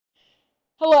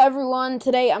Hello everyone,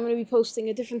 today I'm going to be posting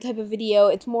a different type of video.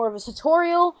 It's more of a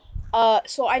tutorial.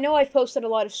 So I know I've posted a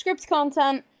lot of script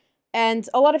content, and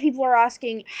a lot of people are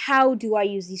asking, how do I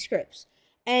use these scripts?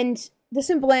 And the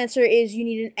simple answer is you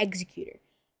need an executor.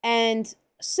 And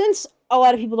since a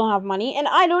lot of people don't have money, and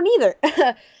I don't either,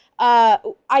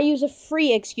 I use a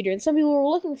free executor. And some people are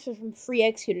looking for some free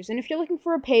executors. And if you're looking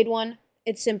for a paid one,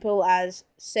 it's simple as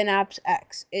Synapse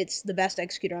X. It's the best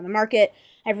executor on the market.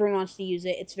 Everyone wants to use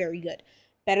it. It's very good.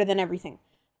 Better than everything.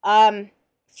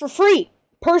 For free.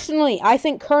 Personally, I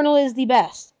think KRNL is the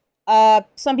best.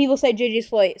 Some people say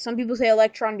JJSploit. Some people say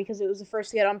Electron because it was the first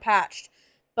to get unpatched.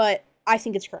 But I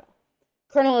think it's KRNL.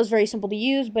 KRNL is very simple to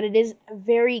use, but it is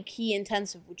very key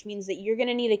intensive, which means that you're going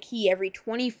to need a key every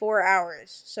 24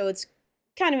 hours. So it's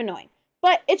kind of annoying.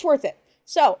 But it's worth it.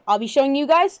 So I'll be showing you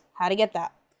guys how to get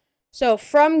that. So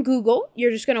from Google, you're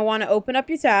just going to want to open up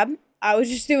your tab. I was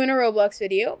just doing a Roblox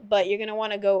video, but you're going to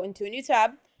want to go into a new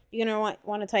tab. You're going to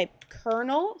want to type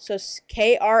KRNL, so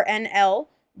KRNL.ca.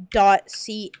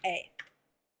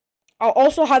 I'll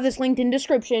also have this linked in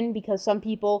description because some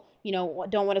people,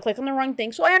 don't want to click on the wrong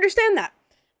thing, so I understand that.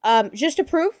 Just to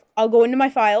prove, I'll go into my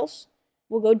files.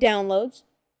 We'll go downloads.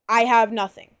 I have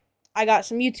nothing. I got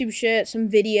some YouTube shit, some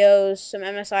videos, some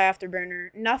MSI Afterburner.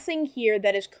 Nothing here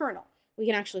that is KRNL. We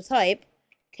can actually type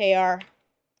KRNL.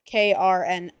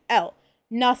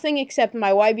 Nothing except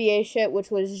my YBA shit,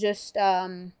 which was just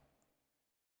a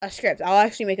script. I'll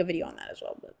actually make a video on that as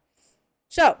well.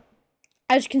 So,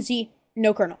 as you can see,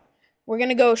 no KRNL. We're going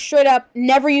to go straight up.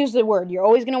 Never use the word. You're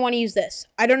always going to want to use this.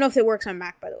 I don't know if it works on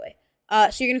Mac, by the way.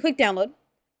 So you're going to click download.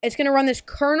 It's going to run this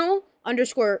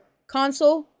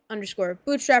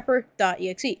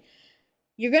kernel_console_bootstrapper.exe.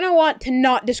 You're going to want to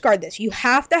not discard this. You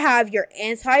have to have your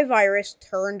antivirus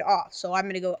turned off. So I'm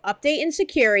going to go update in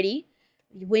security,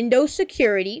 Windows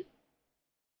security,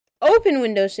 open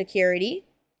Windows security,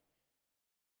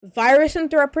 virus and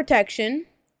threat protection,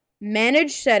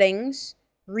 manage settings,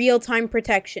 real-time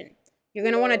protection. You're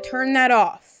going to want to turn that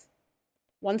off.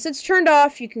 Once it's turned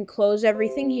off, you can close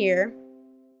everything here.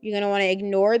 You're going to want to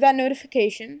ignore that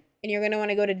notification, and you're going to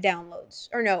want to go to downloads.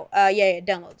 Or no,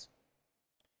 downloads.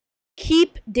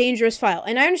 Keep dangerous file.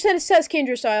 And I understand it says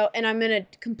dangerous file, and I'm going to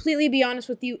completely be honest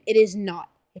with you, it is not.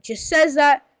 It just says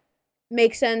that.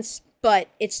 Makes sense, but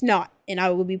it's not, and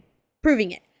I will be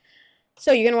proving it.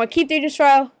 So you're going to want to keep dangerous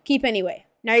file, keep anyway.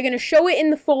 Now you're going to show it in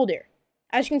the folder.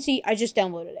 As you can see, I just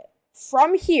downloaded it.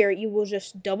 From here, you will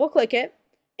just double click it.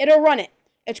 It'll run it.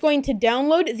 It's going to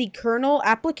download the KRNL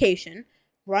application,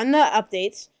 run the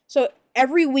updates. So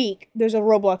every week, there's a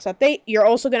Roblox update. You're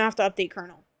also going to have to update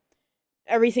KRNL.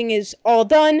 Everything is all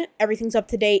done. Everything's up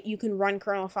to date. You can run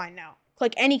KRNL fine now.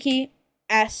 Click any key,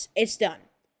 S, it's done.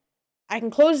 I can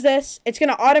close this. It's going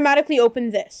to automatically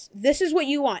open this. This is what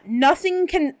you want. Nothing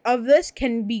of this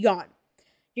can be gone.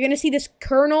 You're going to see this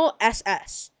KRNL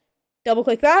SS. Double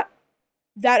click that.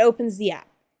 That opens the app.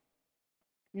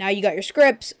 Now you got your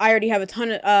scripts. I already have a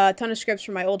ton of scripts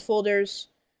from my old folders.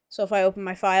 So if I open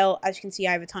my file, as you can see,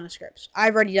 I have a ton of scripts.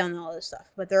 I've already done all this stuff,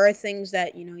 but there are things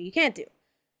that, you can't do.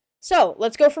 So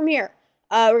let's go from here.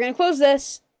 We're going to close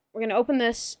this. We're going to open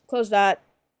this, close that.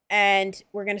 And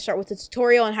we're going to start with the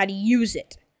tutorial on how to use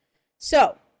it.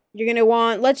 So, you're going to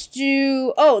want, let's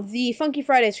do, the Funky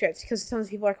Friday script, because tons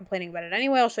of people are complaining about it.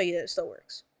 Anyway, I'll show you that it still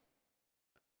works.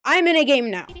 I'm in a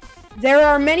game now. There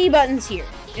are many buttons here,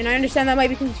 and I understand that might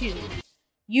be confusing.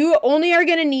 You only are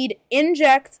going to need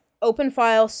inject, open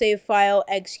file, save file,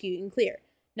 execute, and clear.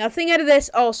 Nothing out of this.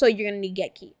 Also, you're going to need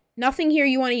get key. Nothing here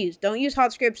you want to use. Don't use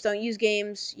hot scripts. Don't use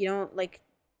games. You don't,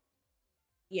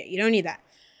 you don't need that.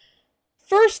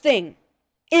 First thing,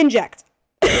 inject.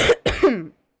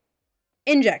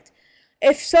 Inject.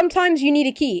 If sometimes you need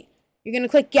a key, you're going to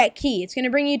click get key. It's going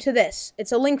to bring you to this.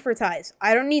 It's a link for ties.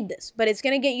 I don't need this, but it's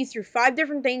going to get you through 5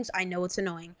 different things. I know it's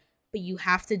annoying, but you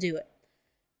have to do it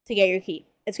to get your key.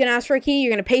 It's going to ask for a key.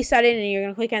 You're going to paste that in, and you're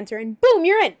going to click enter, and boom,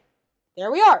 you're in.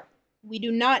 There we are. We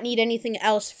do not need anything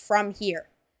else from here.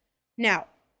 Now,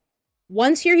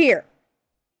 once you're here,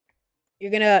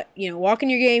 you're going to, walk in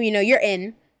your game. You're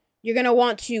in. You're going to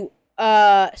want to,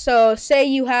 so say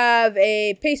you have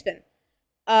a paste bin,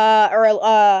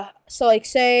 so like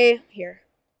say, here,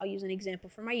 I'll use an example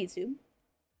from my YouTube.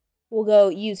 We'll go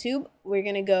YouTube, we're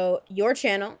going to go your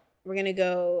channel, we're going to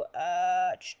go,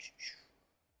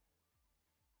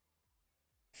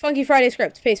 Funky Friday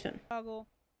script, pastebin.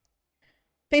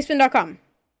 Pastebin.com.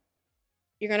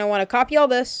 You're going to want to copy all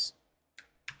this,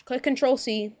 click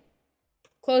Control-C,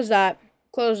 close that,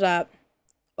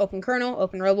 open KRNL,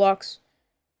 open Roblox.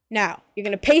 Now, you're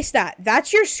going to paste that.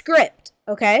 That's your script,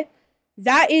 okay?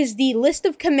 That is the list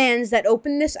of commands that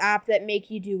open this app that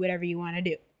make you do whatever you want to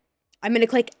do. I'm going to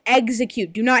click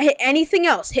execute. Do not hit anything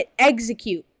else. Hit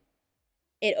execute.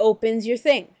 It opens your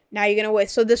thing. Now you're going to wait.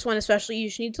 So this one especially, you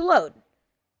just need to load.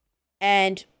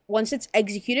 And once it's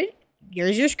executed,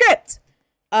 here's your script.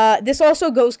 This also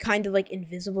goes kind of like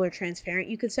invisible or transparent,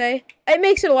 you could say. It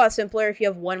makes it a lot simpler if you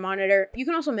have one monitor. You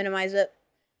can also minimize it.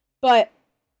 But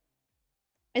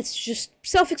it's just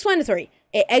self-explanatory.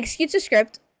 It executes a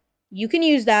script. You can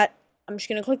use that. I'm just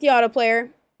going to click the autoplayer.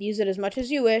 Use it as much as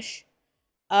you wish.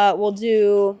 We'll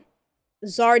do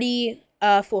Zardy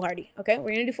foolhardy. Okay,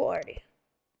 we're going to do foolhardy.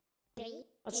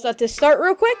 Let's let this start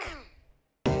real quick.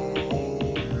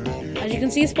 As you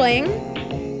can see, it's playing.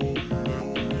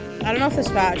 I don't know if it's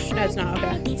fast. No, it's not.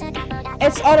 Okay.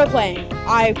 It's auto-playing.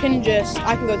 I can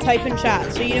go type in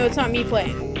chat, so you know it's not me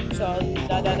playing. So,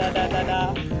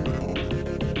 da-da-da-da-da-da.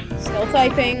 Still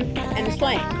typing, and it's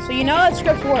playing. So you know that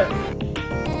scripts work.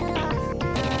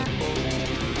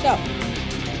 So,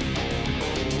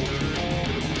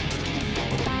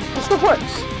 the script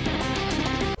works.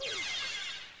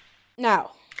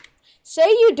 Now, say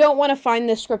you don't want to find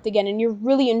this script again and you're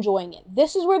really enjoying it.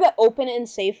 This is where the open and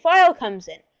save file comes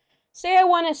in. Say I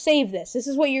want to save this. This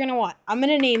is what you're going to want. I'm going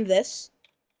to name this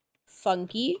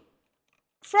Funky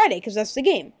Friday, because that's the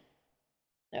game.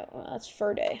 No, that's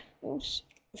Friday. Oops.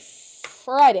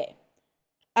 Friday.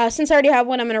 Since I already have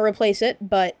one, I'm going to replace it,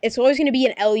 but it's always going to be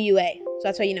an LUA, so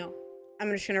that's how you know.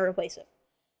 I'm just going to replace it.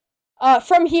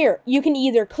 From here, you can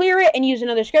either clear it and use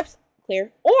another script,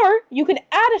 clear, or you can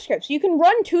add a script. So you can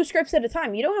run 2 scripts at a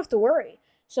time. You don't have to worry.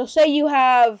 So say you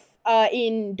have,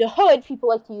 in the hood, people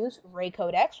like to use Ray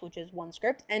Codex, which is one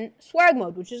script, and Swag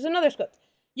Mode, which is another script.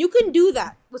 You can do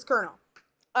that with kernel.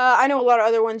 I know a lot of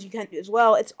other ones you can do as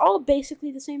well. It's all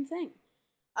basically the same thing.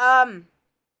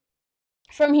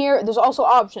 From here, there's also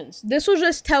options. This will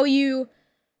just tell you,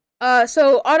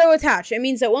 so auto attach. It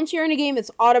means that once you're in a game,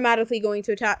 it's automatically going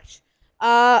to attach.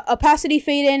 Opacity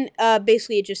fade in,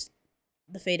 basically it's just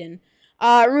the fade in.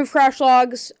 Remove crash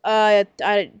logs,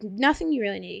 nothing you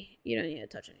really need. You don't need to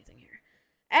touch anything here.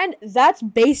 And that's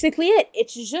basically it.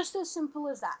 It's just as simple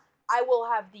as that. I will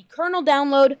have the kernel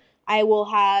download. I will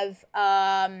have,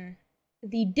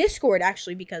 the Discord,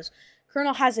 actually, because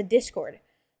kernel has a Discord.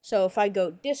 So if I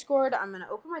go Discord, I'm going to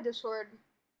open my Discord.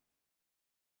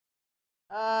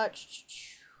 A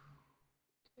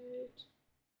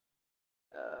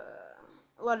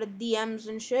lot of DMs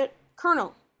and shit.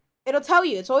 Kernel. It'll tell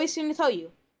you. It's always going to tell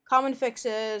you. Common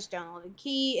fixes, downloaded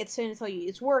key. It's going to tell you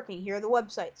it's working. Here are the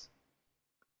websites.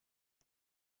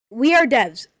 We Are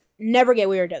Devs. Never get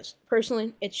We Are Devs.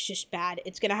 Personally, it's just bad.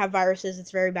 It's going to have viruses.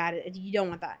 It's very bad. You don't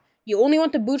want that. You only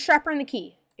want the bootstrapper and the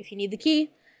key. If you need the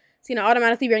key, it's going to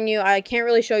automatically bring you. I can't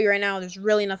really show you right now. There's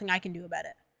really nothing I can do about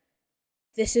it.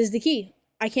 This is the key.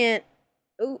 I can't.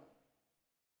 Oh.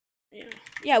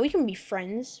 Yeah, we can be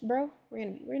friends, bro. We're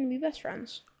gonna be best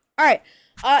friends. All right.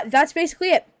 That's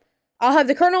basically it. I'll have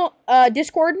the kernel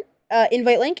Discord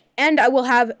invite link, and I will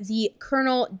have the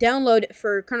kernel download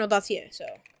for kernel.ca. So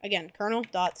again,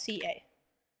 kernel.ca.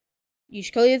 You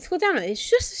should click down on it. It's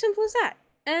just as simple as that.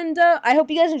 And I hope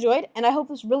you guys enjoyed, and I hope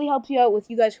this really helps you out with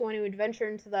you guys who want to adventure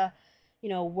into the,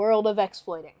 world of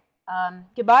exploiting.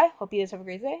 Goodbye. Hope you guys have a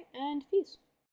great day, and peace.